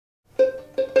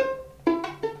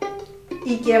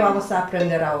¿Y qué vamos a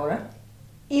aprender ahora?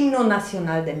 Himno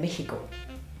Nacional de México.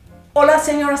 Hola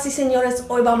señoras y señores,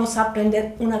 hoy vamos a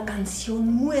aprender una canción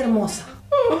muy hermosa.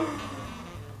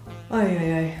 Ay,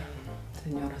 ay, ay,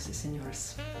 señoras y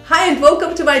señores. Hi and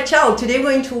welcome to my channel. Today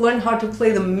we're going to learn how to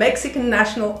play the Mexican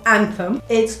national anthem.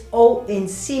 It's all in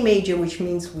C major, which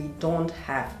means we don't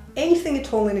have anything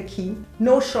at all in a key.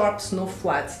 No sharps, no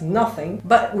flats, nothing.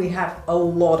 But we have a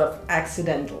lot of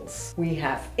accidentals. We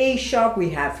have A sharp, we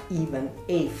have even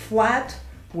A flat,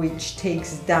 which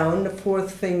takes down the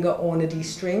fourth finger on a D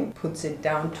string, puts it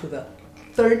down to the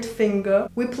third finger.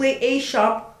 We play A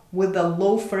sharp with the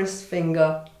low first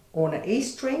finger on an A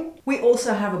string. We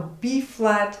also have a B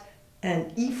flat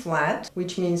and E flat,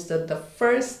 which means that the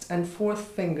first and fourth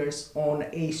fingers on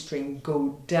A string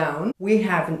go down. We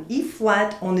have an E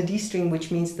flat on the D string,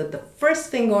 which means that the first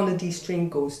finger on the D string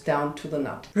goes down to the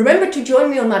nut. Remember to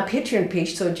join me on my Patreon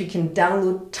page so that you can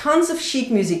download tons of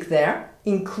sheet music there,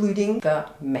 including the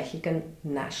Mexican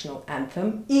national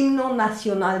anthem, Himno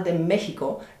Nacional de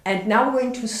Mexico. And now we're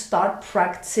going to start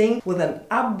practicing with an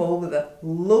up bow with a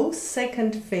low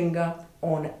second finger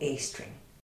on an A string.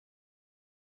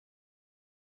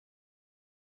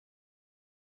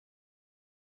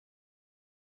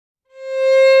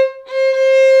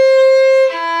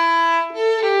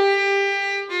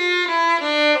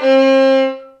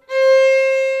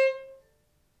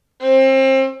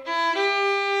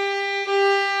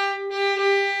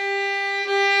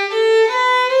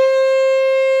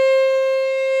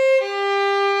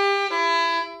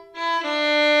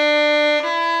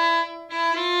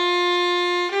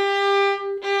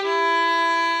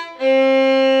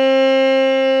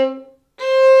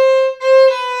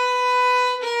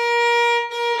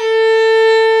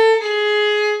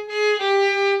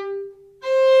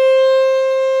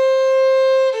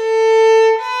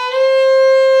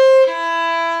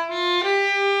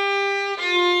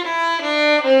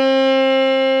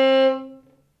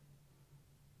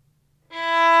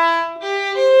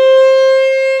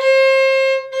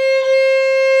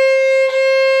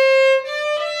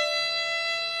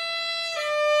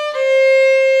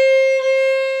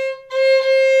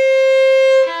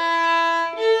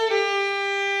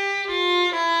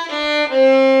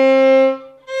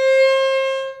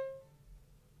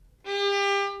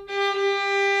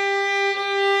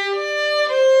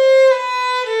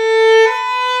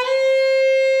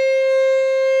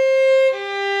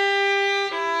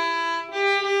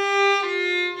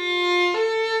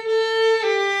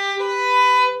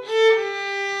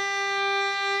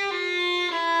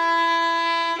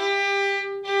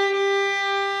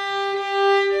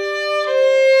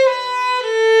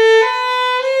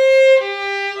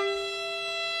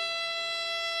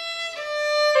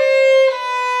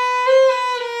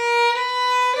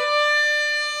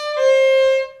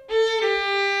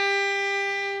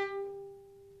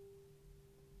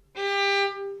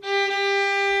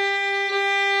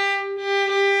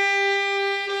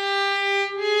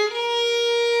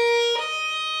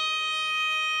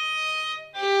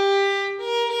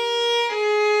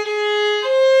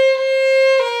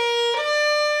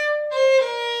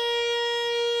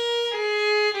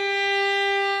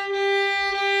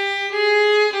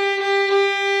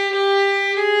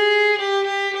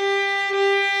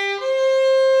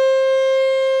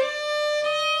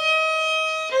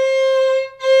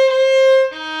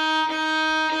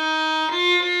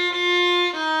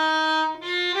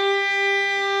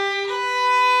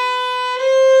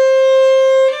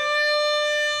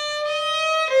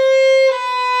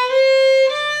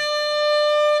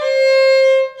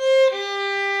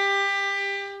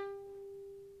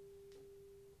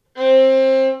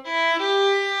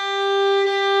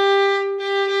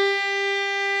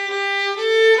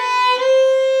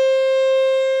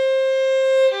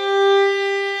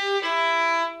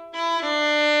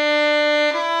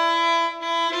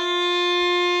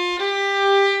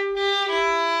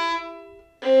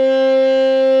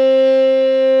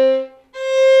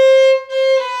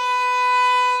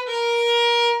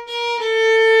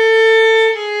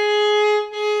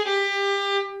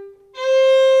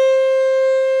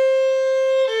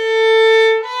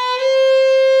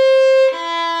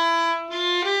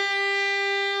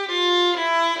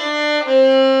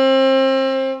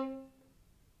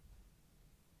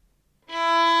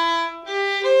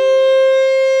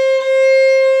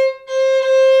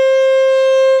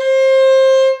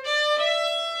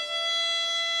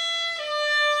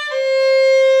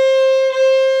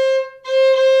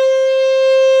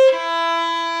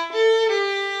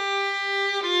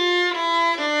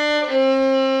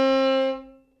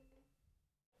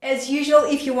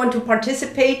 you want to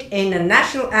participate in a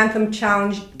national anthem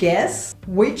challenge, guess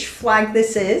which flag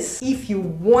this is. If you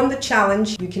won the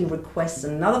challenge, you can request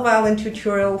another violin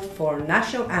tutorial for a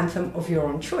national anthem of your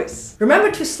own choice. Remember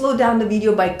to slow down the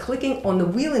video by clicking on the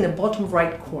wheel in the bottom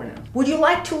right corner. Would you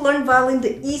like to learn violin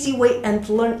the easy way and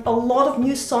learn a lot of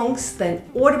new songs? Then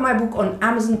order my book on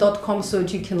Amazon.com so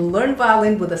that you can learn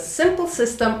violin with a simple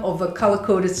system of the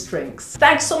color-coded strings.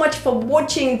 Thanks so much for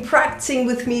watching, practicing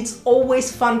with me. It's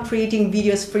always fun creating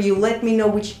videos for you. Let me know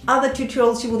which other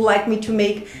tutorials you would like me to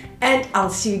make, and I'll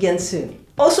see you again soon.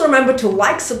 Also remember to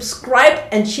like, subscribe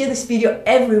and share this video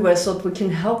everywhere so that we can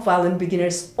help violin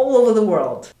beginners all over the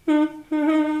world. Boom!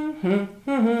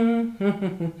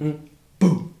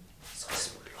 So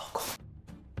smooth logo.